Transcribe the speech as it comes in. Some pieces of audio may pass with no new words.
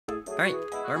Alright,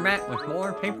 we're back with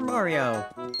more Paper Mario.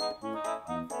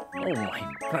 Oh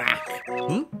my gosh.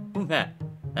 Who's that?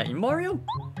 That you, Mario?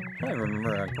 I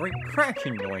remember a great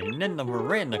crashing noise and then the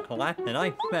veranda collapsed and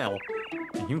I fell.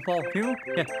 Did you fall too?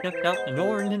 Just stepped out the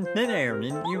door and in thin air,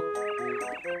 didn't you?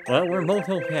 Well, we're both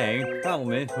okay.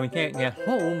 Problem is, we can't get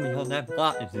home because that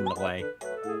block is in the way.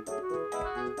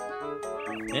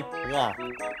 This block.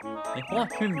 This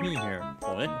block shouldn't be here.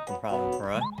 Well, this is a problem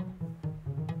for us.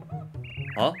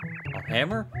 Huh? A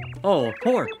hammer? Oh, of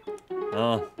course!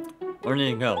 Where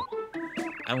did it go?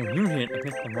 I was using it to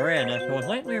fix the veranda, so it's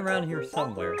likely around here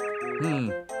somewhere.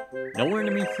 Nowhere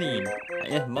to be seen. I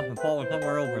guess it must have fallen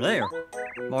somewhere over there.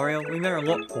 Mario, we better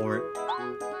look for it.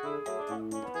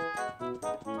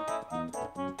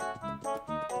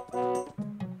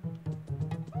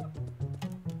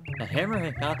 The hammer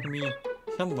has got to be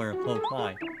somewhere close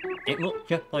by. It looks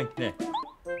just like this.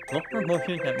 Look for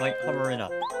bushes that might cover it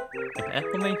up. If the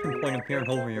exclamation point appears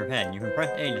over your head, you can press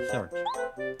A to search.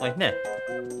 Like this.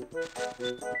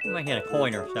 You might get a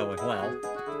coin or so as well.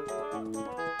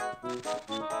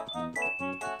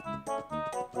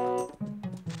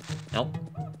 Nope.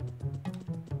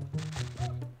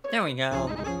 There we go.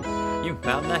 You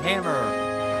found the hammer.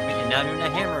 We can now do the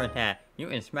hammer attack. You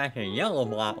can smash a yellow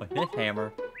block with this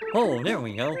hammer. Oh, there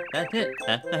we go. That's it.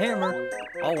 That's the hammer.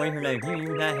 Always know if you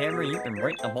use that hammer, you can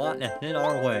break the block that's in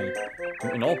our way. You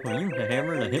can also use the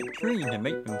hammer to hit trees and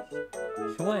make them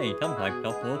sway. Sometimes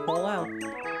stuff will fall out.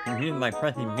 You can use it by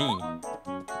pressing B.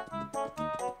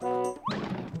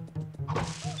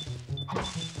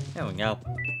 There we go.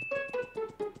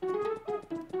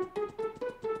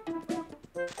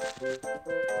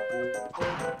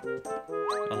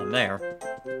 Oh, there.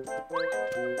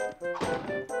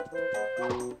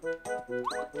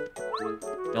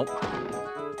 Nope.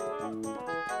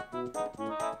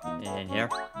 In here.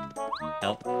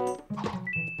 Nope.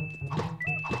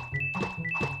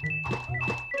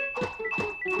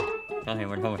 Okay,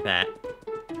 we're done with that.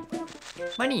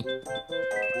 Money!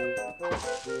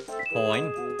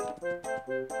 Coin.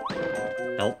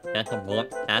 Nope, that's a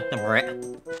bullet. That's a brick.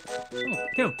 Oh,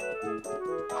 two.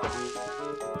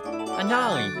 A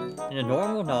dolly. An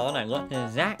adorable doll that looks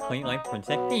exactly like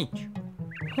Princess Peach.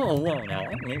 Oh, well now,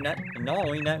 I believe that's the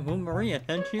dolly that Goompa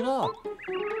said she lost.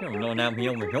 She'll no doubt be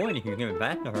overjoyed if you give it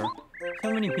back to her.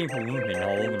 So many people lose it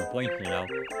all over the place, you know.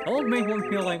 Those make one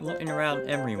feel like looking around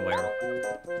everywhere.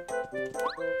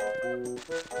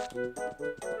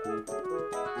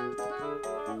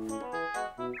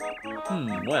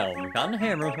 Well, we found the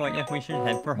hammer, so I guess we should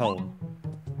head for home.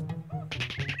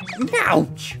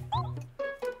 Ouch!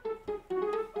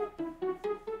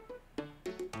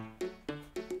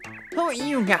 Who are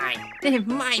you guys? This is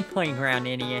my playground,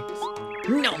 idiots.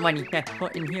 Nobody sets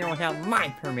foot in here without my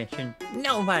permission.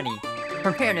 Nobody!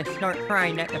 Prepare to start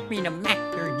crying at the feet of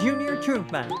Master Junior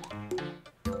Troopa.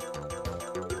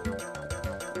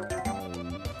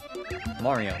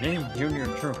 Mario, this is Junior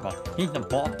Troopa. He's the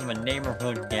boss of a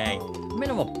neighborhood gang. A bit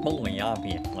of a bully,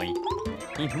 obviously.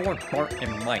 He's more smart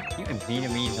than Mike. You can beat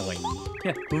him easily.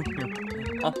 Just boost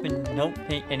your up and don't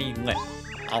take any lifts.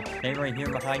 I'll stay right here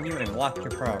behind you and watch your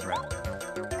progress.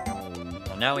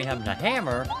 Well, now we have the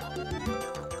hammer.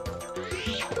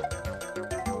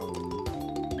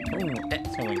 Ooh,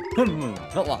 excellent. Good move.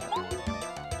 Go on.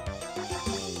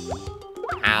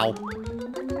 Ow.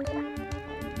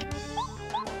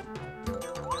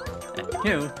 That's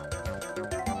two.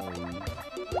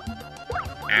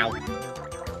 Ow.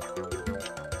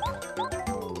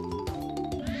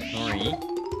 Three.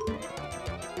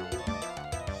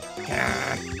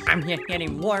 I'm just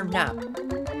getting warmed up.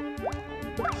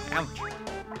 Ouch.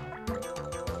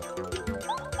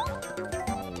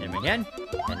 And again.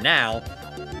 And now.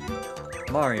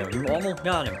 Mario, you almost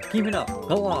got him. Keep it up.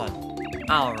 Go on.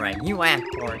 Alright, you asked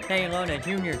for it. Say hello to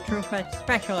Junior Troopa's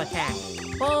special attack.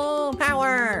 Full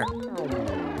power!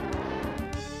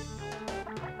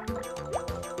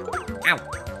 Ow!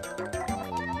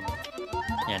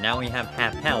 Yeah, now we have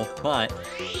half health, but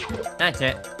that's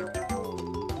it.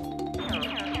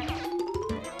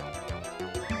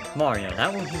 Mario,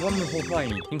 that was wonderful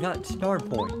fighting. You got star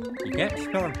points. You get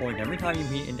star points every time you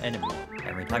beat an enemy.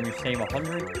 Every time you save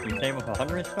 100, you save up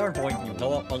 100 star points, you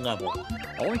go up a level.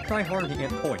 Always try hard to get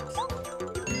points.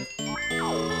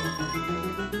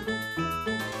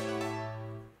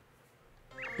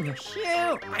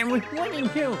 Shoot! I was 1 and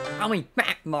 2! I'll be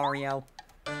back, Mario!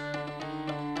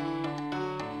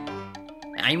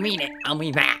 I mean it, I'll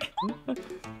be back!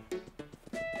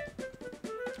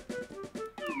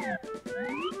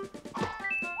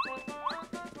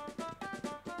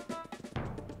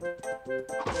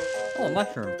 Oh, a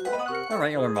mushroom. A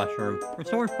regular mushroom.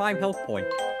 Restores 5 health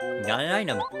points. You got an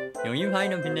item. You'll use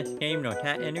items in this game to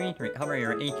attack enemies, recover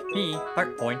your HP,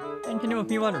 heart points, and to do a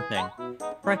few other things.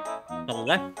 Press the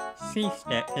left C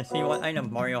stick to see what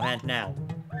item Mario has now.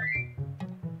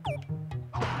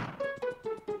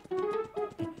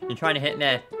 You try to hit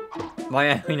that.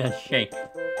 Mario does shake.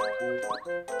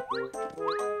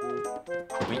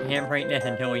 We can't break this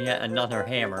until we get another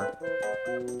hammer.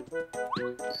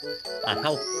 A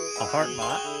heart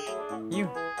bot.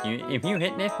 If you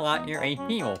hit this lot, your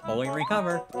HP will fully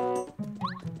recover.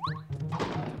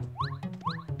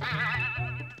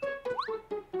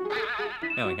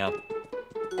 There we go.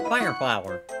 Fire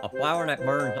flower. A flower that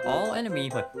burns all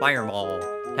enemies with fireball.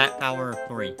 Attack power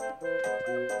 3.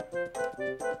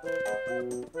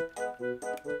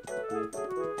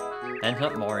 Heads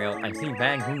up, Mario. I see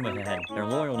bad Goombas ahead. They're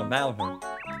loyal to Bowser.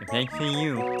 If they see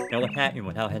you, they'll attack you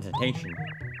without hesitation.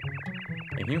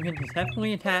 If you can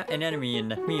successfully attack an enemy in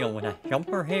the field with a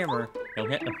jump or hammer, you'll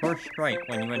get the first strike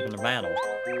when you enter the battle.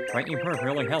 Striking first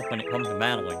really helps when it comes to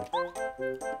battling.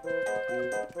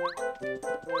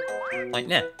 Like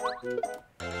this.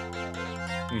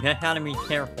 You just gotta be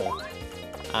careful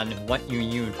on what you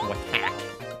use to attack.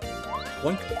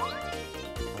 One.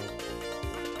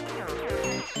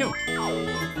 Two.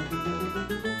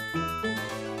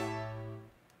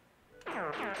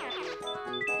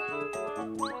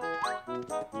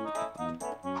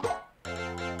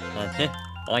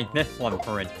 Like this one,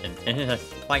 for instance. This is a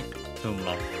spike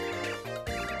Goomba.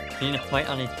 See the spike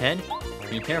on his head?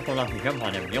 Be careful not to jump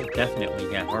on him, you'll definitely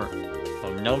get hurt. So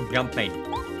no jumping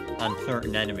on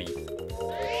certain enemies.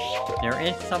 There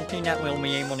is something that we'll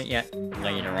be able to get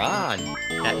later on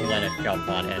that will let us jump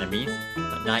on enemies,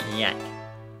 but not yet.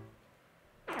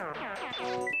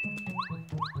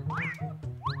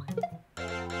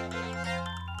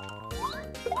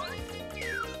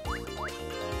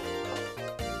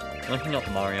 Listen up,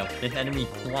 Mario. This enemy's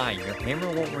flying. Your hammer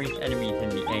won't reach enemies in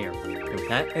the air. To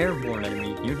attack airborne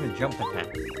enemies, use a jump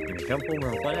attack. You jump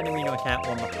over one enemy to attack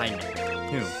one behind it.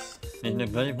 2. This is a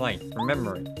good advice.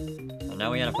 Remember it. So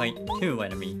now we gotta fight 2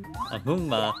 enemies. A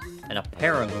Goomba and a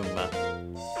Paragoomba.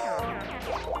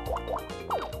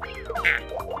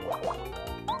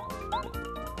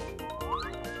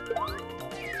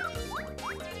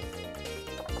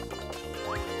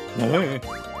 There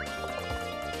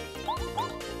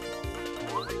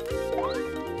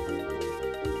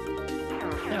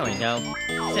we go.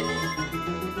 6.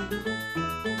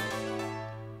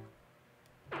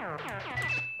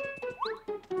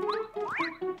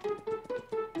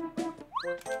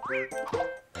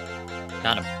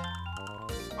 Got him.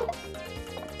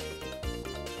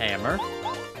 Hammer.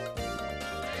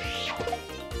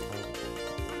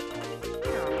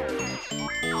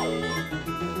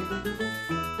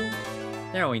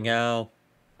 There we go.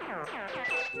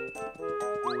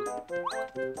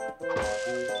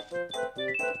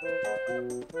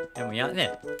 And we got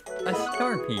this. A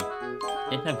star piece.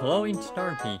 It's a glowing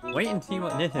star piece. Wait and see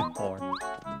what this is for.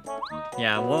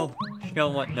 Yeah, we'll show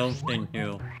what those things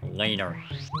do later.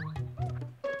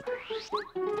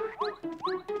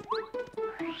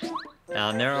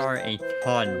 Now, there are a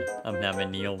ton of them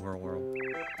in the overworld.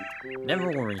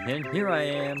 Never worry, kid. Here I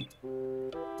am.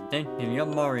 Thanks to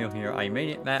young Mario here, I made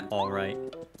it back alright.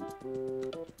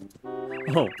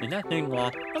 Oh, is that thing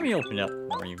locked? Let me open it up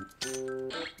for you.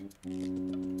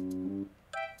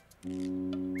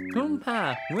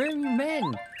 Goompa, where have you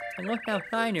been? I looked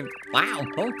outside and wow,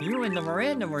 both you and the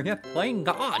veranda were just plain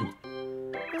gone.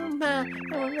 Goompa,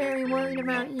 I was very worried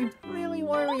about you. Really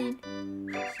worried.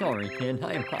 Sorry, kid.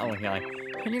 I apologize.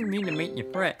 I didn't mean to make you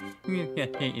fret. You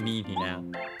just take it easy now.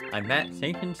 I'm back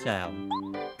safe and sound.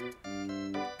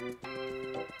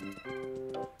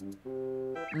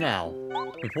 Now,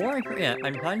 before I forget,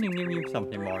 I'm planning to give you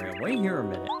something, Mario. Wait here a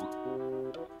minute.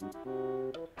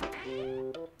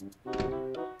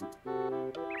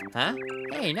 Huh?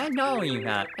 Hey, that dolly you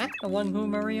got. That's the one who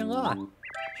Maria lost.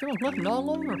 She was looking all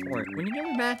over for it. Will you give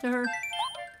it back to her?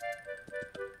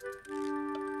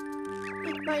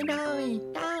 It's my dolly.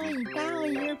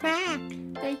 Dolly, you're back.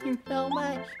 Thank you so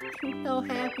much. I'm so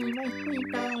happy. My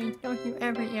sweet dolly. Don't you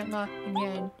ever get lost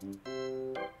again.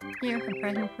 Here's a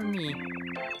present for me.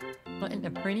 Put in the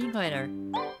pretty glitter.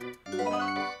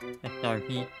 A star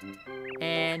piece.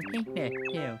 And take this,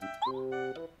 too.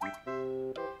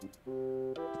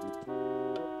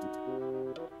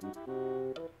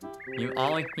 You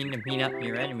always seem to beat up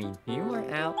your enemies. You were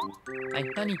out. I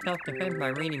study self-defense by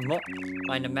reading books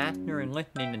by the master and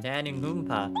listening to Dad and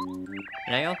Goompa.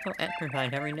 And I also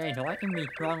exercise every day so I can be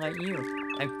strong like you.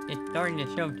 It's starting to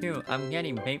show too. I'm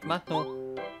getting big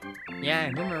muscle.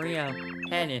 Yeah, Maria.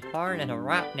 head is hard as a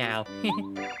rock now.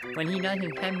 When he does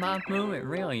his head bob move, it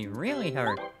really, really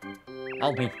hurts.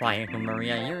 I'll be quiet,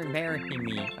 Maria. You're embarrassing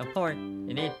me. Of course,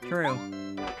 it is true.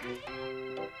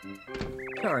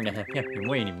 Sorry to have kept you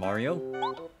waiting, Mario.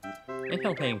 It's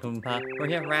okay, Goompa. We're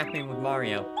here rapping with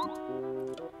Mario.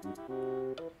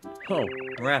 Oh,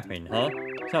 rapping, huh?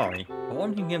 Sorry. I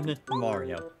want to give this to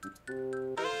Mario.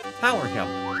 Power jump.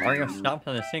 Mario stops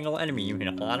on a single enemy using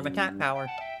a lot of attack power.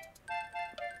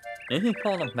 This is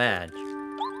called a badge.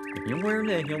 If you wear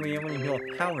this, you'll be able to do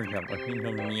a power jump, which means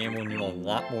you'll be able to do a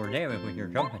lot more damage with your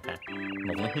jump attack.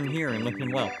 But listen here and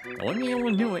listen well. You won't be able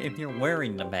to do it if you're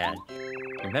wearing the badge.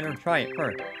 You better try it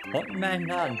first. Putting the badge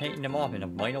on and taking them off is a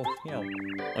vital skill.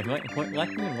 Would you like a quick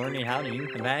lesson in learning how to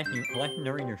use the badge you collected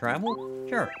during your travel?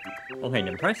 Sure. Okay,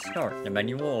 then press start. The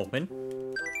menu will open.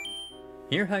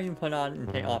 Here's how you put on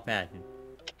and take off badges.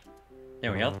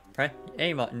 There we go. Press the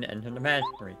A button to enter the badge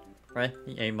screen. Press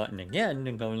the A button again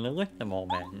to go in the list of all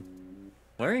badges.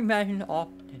 Wearing badges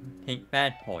often takes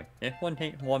badge points. This one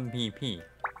takes 1 PP.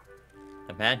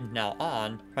 The badge is now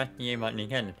on. Press the A button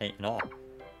again to take it off.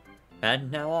 Badge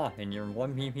is now off and your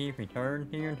 1 PP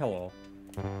returns to your total.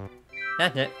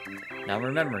 That's it. Now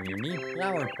remember, you need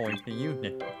flower points to use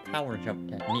this power jump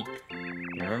technique.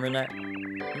 You remember that?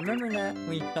 Remember that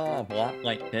we saw a block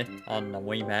like this on the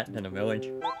way back to the village?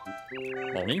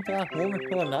 Well, these blocks will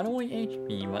restore not only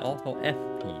HP, but also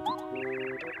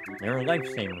FP. They're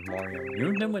lifesavers, Mario.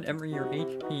 Use them whenever your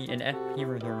HP and FP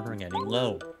reserves are getting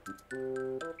low.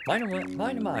 By the way,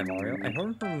 Mario, I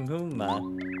heard from Goomba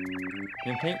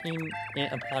you're taking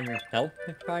it upon yourself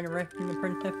to try to rescue the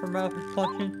princess from Bowser's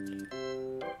clutches?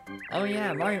 Oh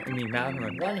yeah, Mario can be Bowser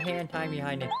with one hand tied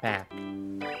behind his back.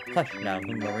 Hush now,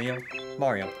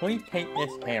 Mario, please take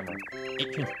this hammer.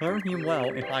 It can serve you well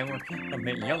if I were a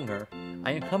bit younger.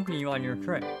 I accompany you on your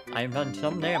trip. I have done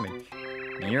some damage.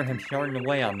 The year has started to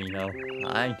weigh on me though.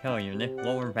 I tell you, this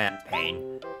lower back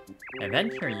pain.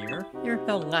 Adventure year? You're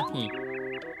so lucky.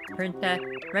 Princess,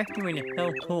 rescuing is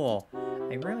so cool.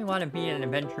 I really want to be an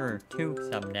adventurer too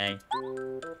someday.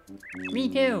 Me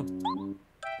too!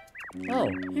 Oh,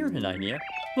 here's an idea.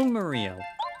 Mario.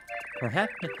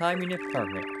 Perhaps the timing is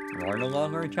perfect. You are no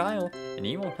longer a child, and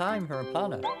evil times are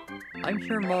upon us. I'm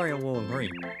sure Mario will agree.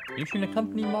 You should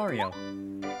accompany Mario.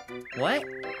 What?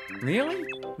 Really?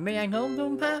 May I go,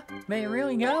 Goompa? May I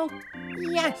really go?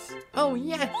 Yes! Oh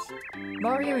yes!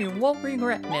 Mario, you won't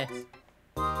regret this.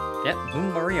 Yep,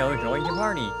 Mario joined the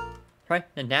party. Press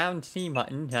the down C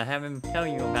button to have him tell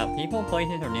you about people,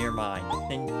 places, or nearby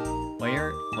things. When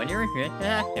your interest is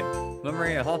active.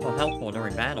 Mario is also helpful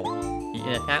during battle. He can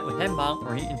attack with head bonk,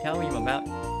 or he can tell you about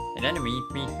an enemy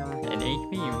features and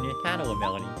HP using his tattle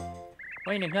ability.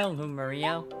 Way to go,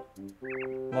 Mario.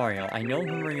 Mario, I know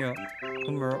Mario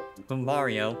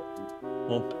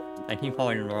will, I keep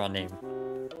calling him the wrong name,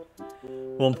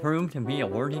 will prove to be a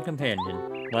worthy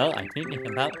companion. Well, I think it's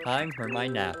about time for my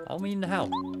nap. I'll be in the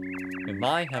house.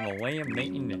 Goodbye, have a way of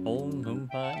making the whole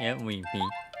Goompa and weepy.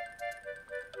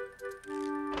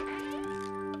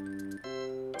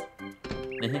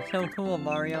 This is so cool,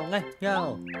 Mario. Let's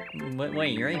go.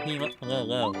 Wait, your AP looks a little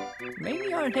low. Maybe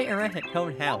you ought to take a rest at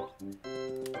Toad's house.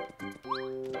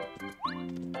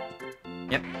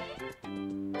 Yep.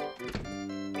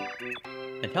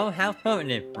 The Toad House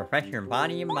Positive. Refresh your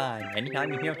body and mind.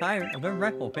 Anytime you feel tired, a good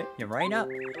rest will pick you right up.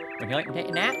 Would you like to take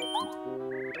a nap?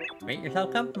 Make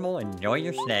yourself comfortable and enjoy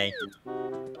your stay.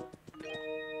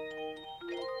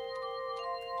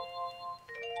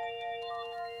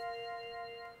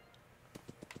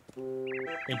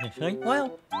 Did you sleep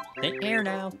well? Take care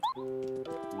now.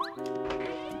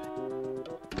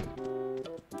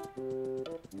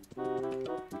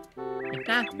 It's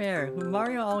not fair.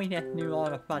 Mario always has to do all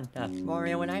the fun stuff.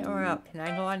 Mario, when I grow up, can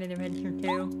I go on an adventure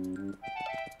too?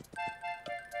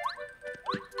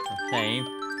 Save.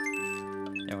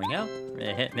 There we go.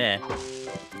 Hit this.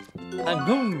 A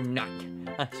Goom Nut.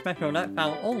 A special nut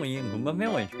found only in Goomba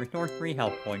Village. Restores 3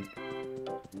 health points.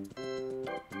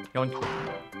 Yoink.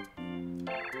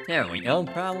 There we go,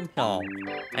 problem solved.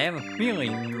 I have a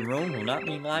feeling your room will not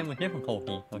be lined with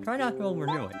difficulty, so try not to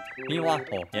overdo it. Be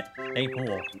watchful, yet stay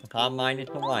cool. The calm mind is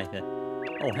the wisest.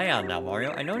 Oh, hang on now,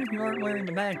 Mario. I noticed you aren't wearing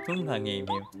the badge Goompa gave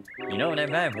you. You know that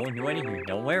badge won't do anything.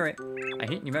 Don't wear it. I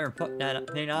think you better put that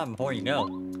thing on before you go.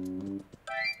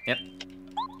 Yep.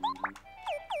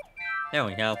 There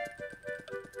we go.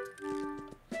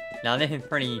 Now this is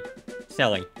pretty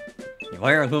silly. You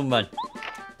wear a Goomba.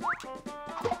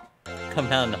 Come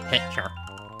down the picture.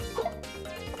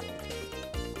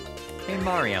 Hey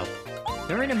Mario,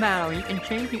 during a battle you can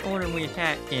change the order we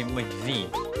attack in with Z.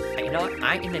 You know what?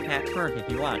 I can attack first if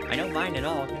you want. I don't mind at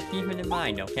all, just keep it in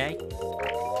mind, okay?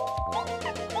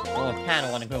 little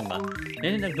cattle on a Goomba.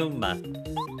 This is a Goomba.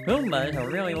 Goombas are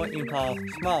really what you call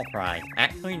small fry.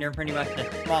 Actually, they're pretty much the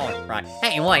smallest fry.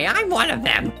 Hey, wait, I'm one of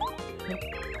them!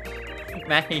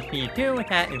 Max HP 2,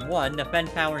 attack is 1, defense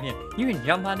power is... You can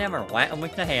jump on them or whack them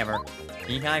with the hammer.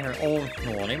 These guys are old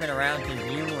school. They've been around since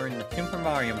you were in the Super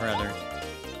Mario Brothers.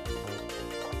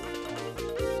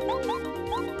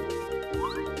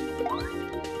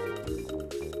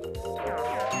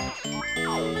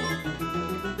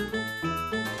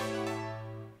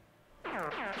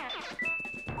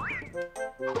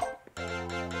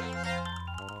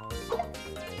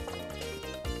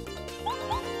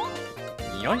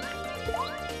 Yoink!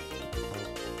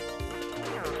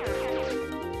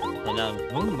 And now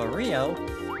Mario.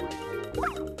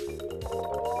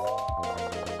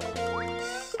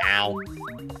 Ow.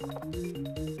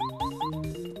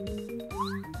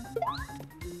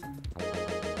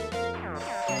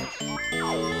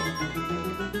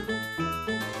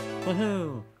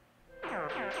 Woohoo!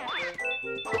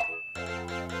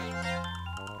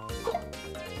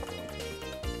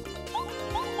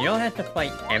 You don't have to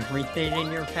fight everything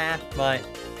in your path, but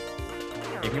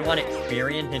if you want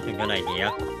experience, it's a good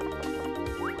idea.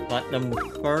 But the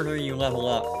further you level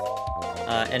up,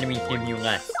 enemies give you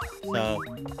less. So,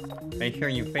 make sure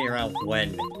you figure out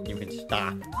when you can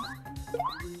stop.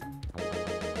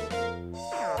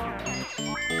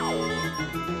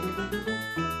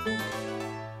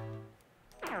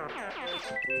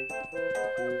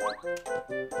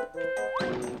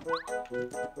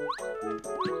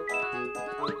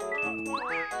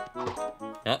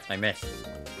 Oh, I missed.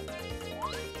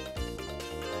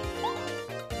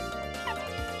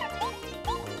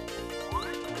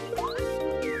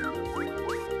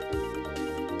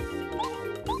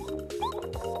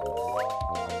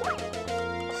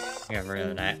 Get rid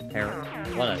of that pair.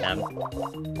 One of them.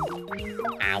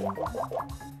 Ow.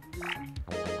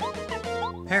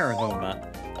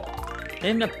 Paragoomba.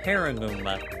 In the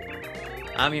Paragoomba.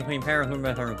 Obviously,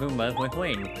 Paragoombas are Goombas with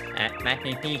wings. At Max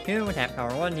HP 2, attack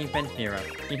power 1, defense 0.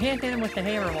 You can't hit them with the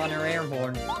hammer while they're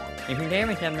airborne. If you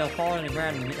damage them, they'll fall on the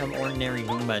ground and become ordinary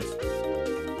Goombas.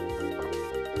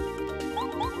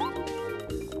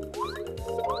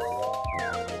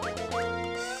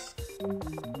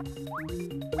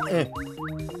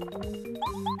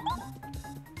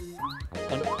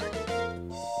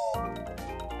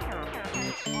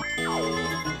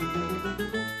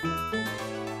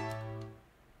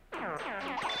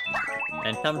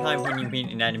 And sometimes when you beat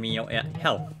an enemy, you'll get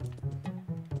health.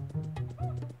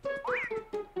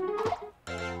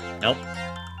 Nope.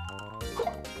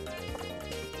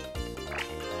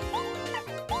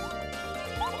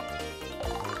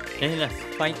 This is a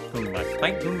spike Goomba.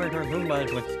 Spike Goombas are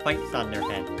Goombas with spikes on their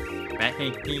head. Max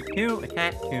HP 2,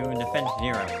 attack 2, and defense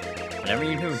 0. Whatever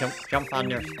you do, don't jump on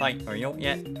their spikes or you'll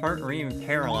get hurt or even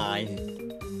paralyzed.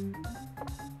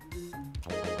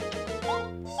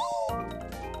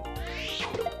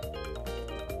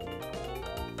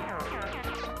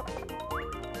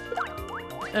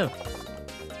 Oh.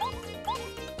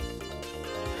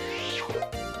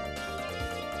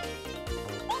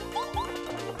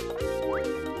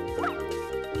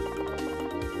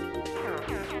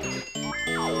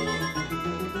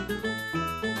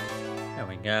 There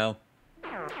we go.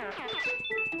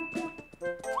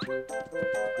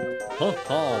 Close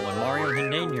call. When Mario's in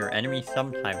danger, enemies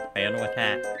sometimes fail to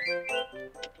attack.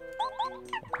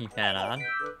 Keep that on.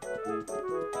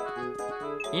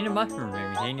 Eat a mushroom to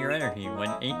regain your energy. When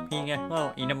HP gets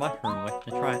low, eat a mushroom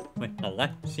with the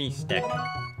left C stick.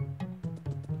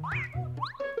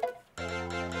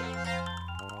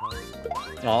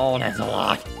 Oh, that's a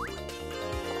lot.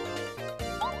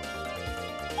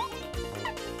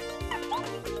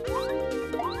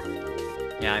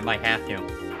 Yeah, I might have to.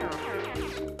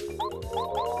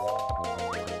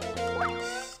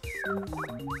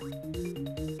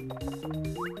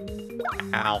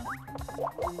 Ow.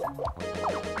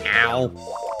 Ow!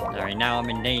 Alright, now I'm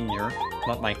in danger,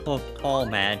 but my close call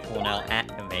badge will now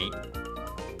activate.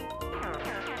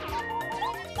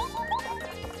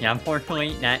 Yeah,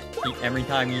 unfortunately, that every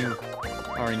time you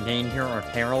are in danger or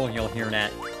peril, you'll hear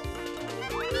that.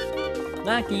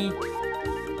 Lucky!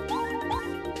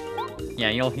 Yeah,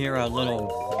 you'll hear a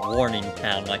little warning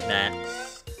sound like that.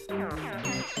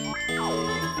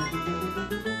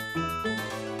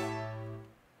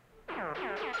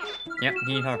 Yep,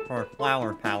 these are for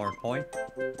flower power points.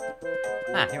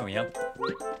 Ah, here we go.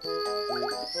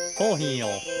 Full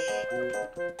heal.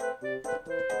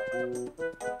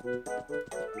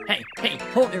 Hey,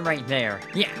 hold it right there.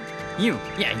 Yeah, you.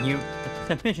 The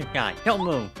suspicious guy. Don't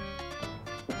move.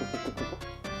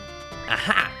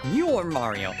 Aha! You're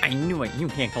Mario. I knew it. You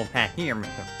can't go past here,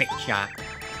 Mr. Big Shot.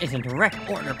 It's a direct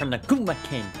order from the Goomba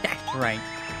King. That's right.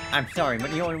 I'm sorry,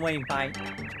 but the only way by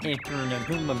is through the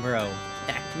Goomba Bro.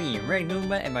 That's me, Red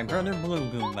Goomba, and my brother Blue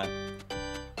Goomba.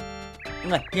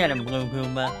 Let's get him, Blue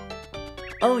Goomba.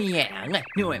 Oh yeah, let's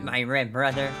do it, my red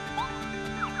brother.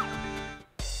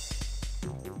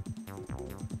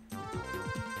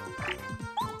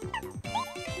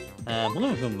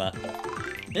 Blue Goomba.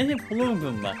 This is Blue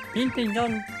Goomba. He's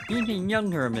the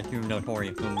younger of the two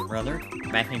notorious Goomba brothers.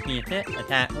 Back in PS6,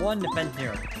 attack 1, defense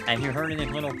 0. As you heard in his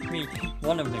little speech,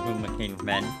 one of the Goomba King's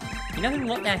men. He doesn't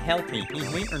look that healthy.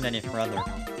 He's weaker than his brother.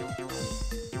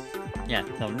 Yeah,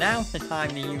 so now's the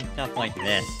time to use stuff like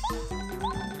this.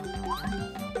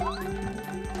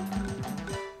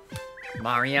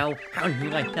 Mario, how do you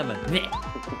like some of this?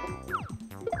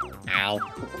 Ow.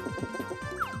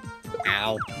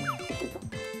 Ow.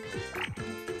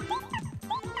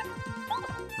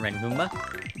 Red Goomba?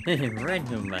 This is Red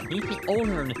Goomba. He's the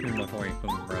older of the two notorious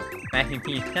Goomba Bros. Back in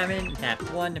PS7, tap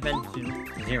 1, defense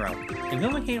 0. The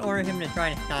Goomba King ordered him to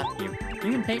try to stop you.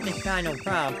 You can take this guy no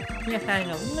problem. He just has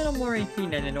a little more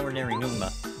HP than an ordinary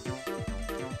Goomba.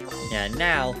 Yeah,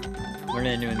 now, we're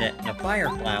gonna do the fire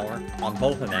flower on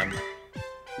both of them.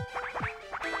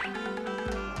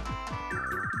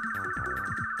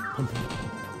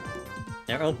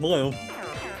 There goes Blue.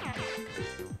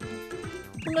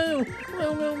 Blue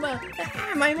Goomba!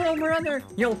 Ah, my little brother!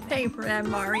 You'll pay for that,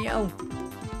 Mario!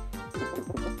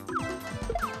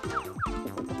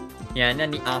 Yeah, and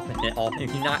then the opposite.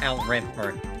 If you knock out Red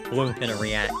first, Blue's gonna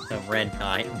react to Red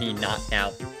die, be knocked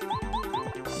out.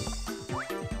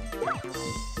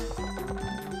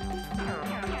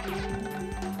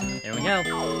 There we go.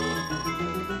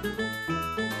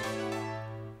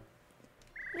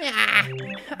 Yeah,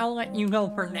 I'll let you go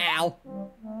for now.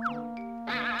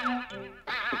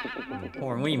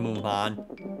 Before we move on,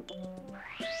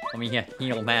 let me just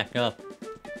heal back up.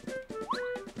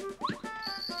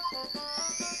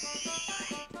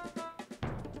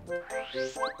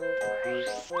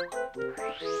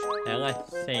 Now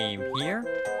let's save here.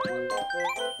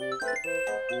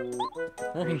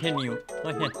 We'll continue.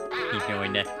 Let's just keep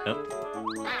doing this. Oh.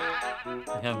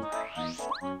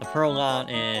 The prolong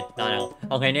is not out.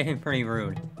 Okay, this is pretty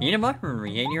rude. Eat a mushroom,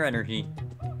 regain your energy.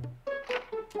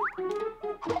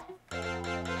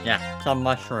 Yeah, some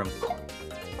mushroom.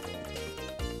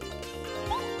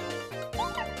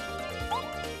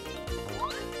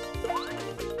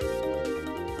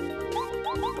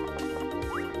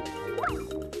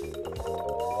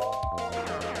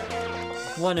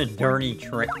 What a dirty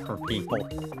trick for people.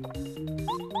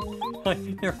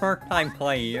 Like, their first time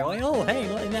playing, you're like, oh, hey,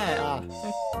 look at that.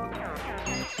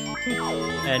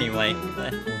 Anyway,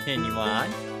 let's continue on.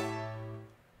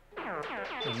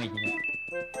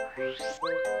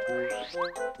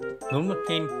 Goomba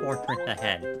King Fortress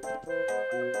ahead.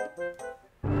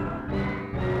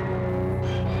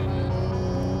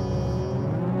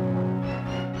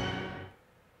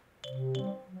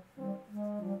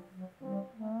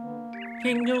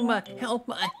 King Goomba, help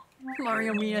us!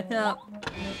 Mario, beat us up!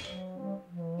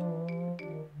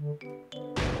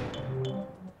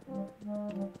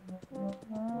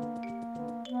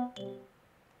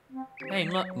 Hey,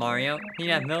 look, Mario. See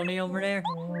that building over there?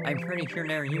 I'm pretty sure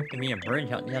there used to be a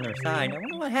bridge on the other side. I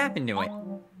wonder what happened to it.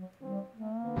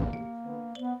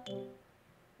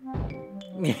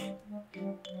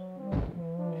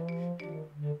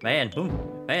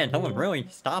 Man, someone's really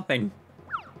stopping.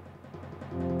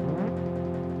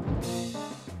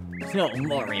 So,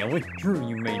 Mario, it's true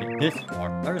you made it this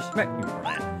far. I respect you for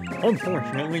that.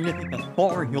 Unfortunately, this is as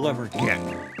far as you'll ever get.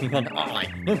 Because I,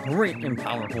 the great and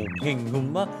powerful King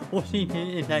Goomba, will see to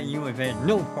it that you advance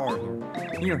no farther.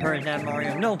 You heard that,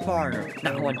 Mario? No farther.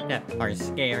 Not one step. Are you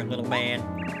scared, little man?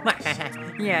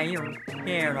 Yeah, you're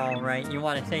scared, alright. You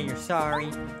want to say you're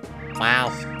sorry? Wow,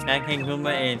 that King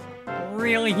Goomba is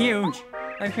really huge.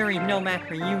 I'm sure he's no match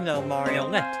for you, though, Mario.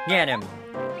 Let's get him.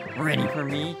 Ready for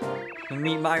me? To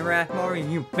meet my wrath, Mario?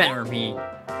 You better be.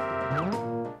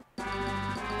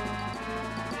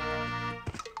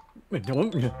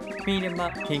 Don't beat him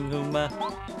up, King Goomba.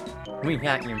 We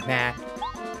got your back.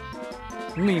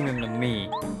 Leave him to me.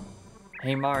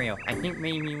 Hey Mario, I think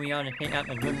maybe we ought to take out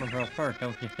the Goomba Bro first,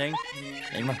 don't you think?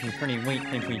 They must be pretty weak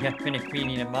since we just finished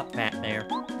beating them up back there.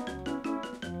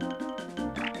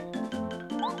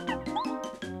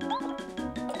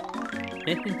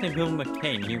 This is the Goomba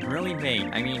King. He's really big.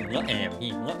 I mean, look at him.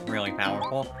 He looks really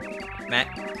powerful.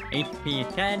 Max HP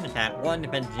is 10, attack 1,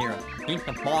 defense 0. He's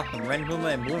the boss of Red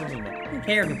Goomba and Blue Goomba. Who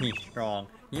cares if he's strong?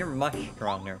 You're much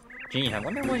stronger. Geez, I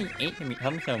wonder what he ate to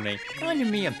become so big. I want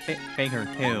to be a bit bigger,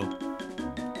 too.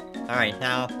 Alright,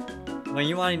 now, what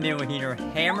you want to do is either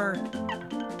hammer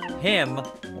him,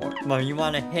 or well, you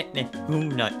want to hit the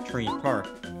Goomnut tree first.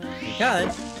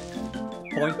 Because,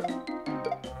 point,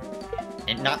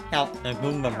 it knocked out the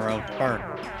Goomba Bros first.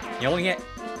 You only get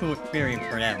 2 experience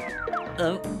for them.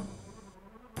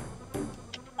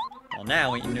 Well,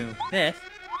 now we can do this,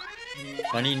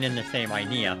 but even the same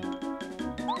idea.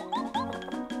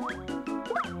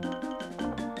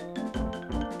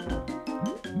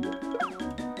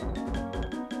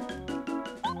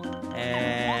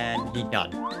 And he's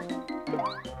done.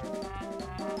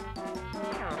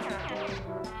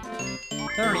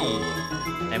 30.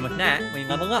 And with that, we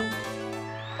level up.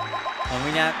 And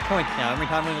we have points now. Every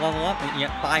time we level up, we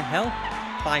get 5 health,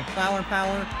 5 flower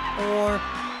power, or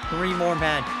 3 more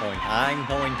badge points. I'm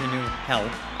going to do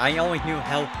health. I always do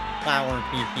health, flower,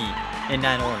 PP, in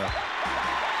that order.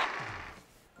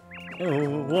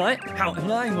 Oh, what? How did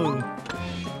I move?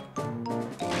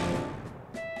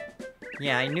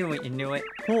 Yeah, I knew we could do it.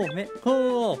 Cool,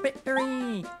 cool,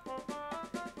 victory!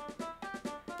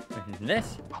 What is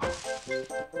this?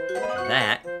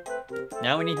 That.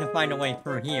 Now we need to find a way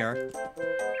through here.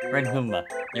 Red Goomba,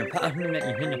 you're positive that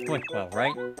you hid the switch well,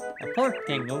 right? Of course,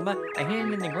 King Goomba. I hid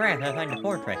it in the grass outside the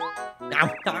fortress.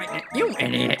 Now, darn it, you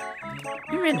idiot!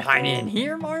 You didn't hide it in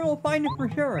here. Mario will find it for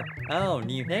sure. Oh,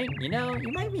 do you think? You know,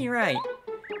 you might be right.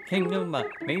 King Goomba,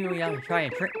 maybe we ought to try a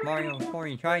trick Mario before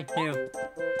he tries to.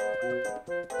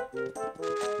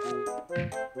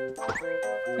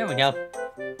 There we go.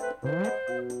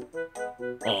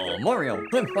 Oh, Mario,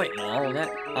 good fight and all that.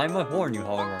 I must warn you,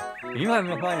 however. If you happen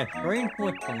to find a strange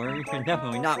switch somewhere, you should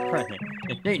definitely not press it.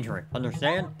 It's dangerous,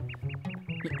 understand?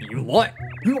 You what?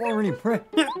 You already pressed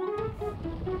it?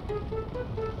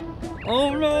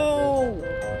 Oh no!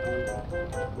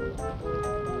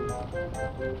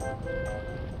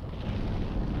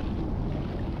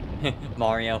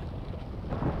 Mario.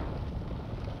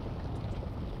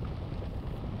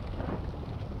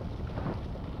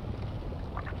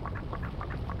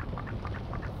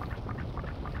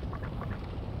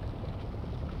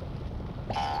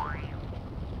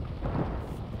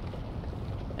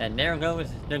 And there goes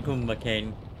the Goomba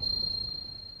King.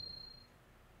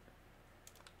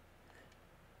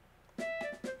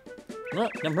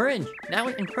 Look, the bridge! Now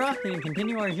we can cross it and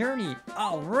continue our journey!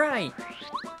 Alright!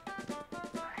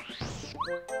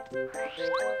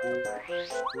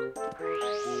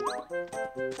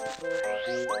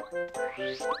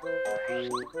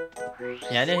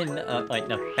 Yeah, this is like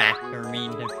the faster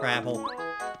means of travel.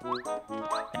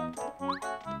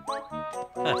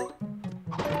 Huh.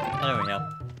 There we go.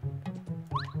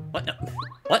 What the?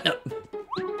 What the?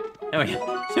 There we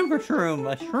go. Super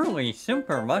Shroom, a truly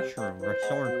super mushroom,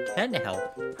 restored 10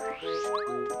 health.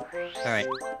 Alright.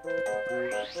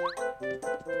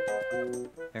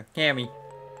 There's Cammy.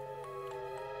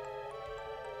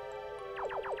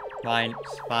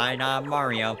 Fine on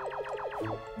Mario.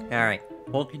 Alright,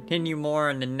 we'll continue more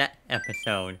in the next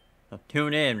episode. So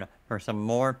tune in for some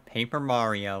more Paper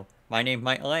Mario. My name's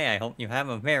Michael A. I hope you have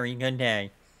a very good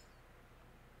day.